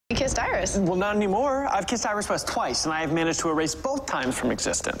kissed Iris. Well, not anymore. I've kissed Iris West twice, and I have managed to erase both times from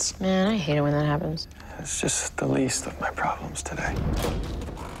existence. Man, I hate it when that happens. It's just the least of my problems today.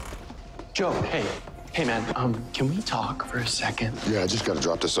 Joe, hey. Hey, man, can we talk for a second? Yeah, I just gotta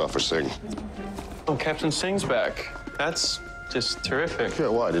drop this off for Singh. Oh, Captain Singh's back. That's just terrific. Yeah,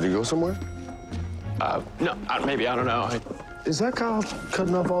 why? Did he go somewhere? No, maybe, I don't know. Is that Kyle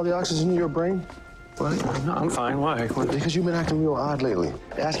cutting off all the oxygen in your brain? What? No, I'm fine. Why? Because you've been acting real odd lately.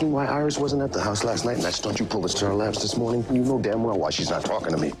 Asking why Iris wasn't at the house last night, and that stunt you pulled at Star Labs this morning, you know damn well why she's not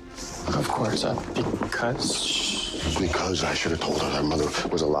talking to me. Of course, Because I should have told her her mother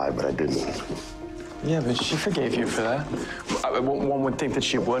was alive, but I didn't. Yeah, but she forgave you for that. One would think that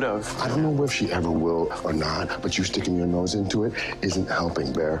she would have. I don't know if she ever will or not, but you sticking your nose into it isn't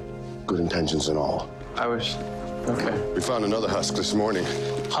helping, Bear. Good intentions and all. Okay. We found another husk this morning.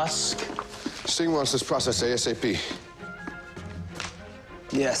 Husk? Singh wants this process ASAP.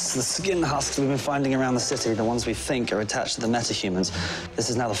 Yes, the skin husks we've been finding around the city, the ones we think are attached to the metahumans.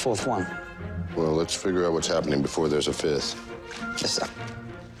 This is now the fourth one. Well, let's figure out what's happening before there's a fifth. Yes, sir.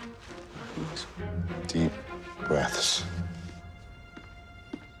 Deep breaths.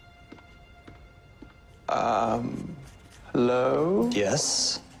 Hello?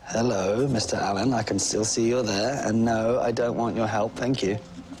 Yes. Hello, Mr. Allen. I can still see you're there. And no, I don't want your help. Thank you.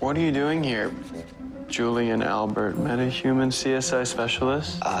 What are you doing here? Julian Albert, metahuman CSI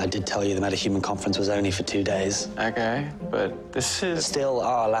specialist? I did tell you the metahuman conference was only for 2 days. Okay, but this is... Still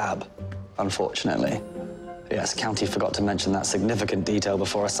our lab, unfortunately. Yes, County forgot to mention that significant detail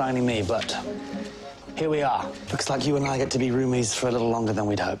before assigning me, but here we are. Looks like you and I get to be roomies for a little longer than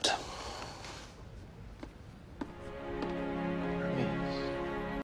we'd hoped.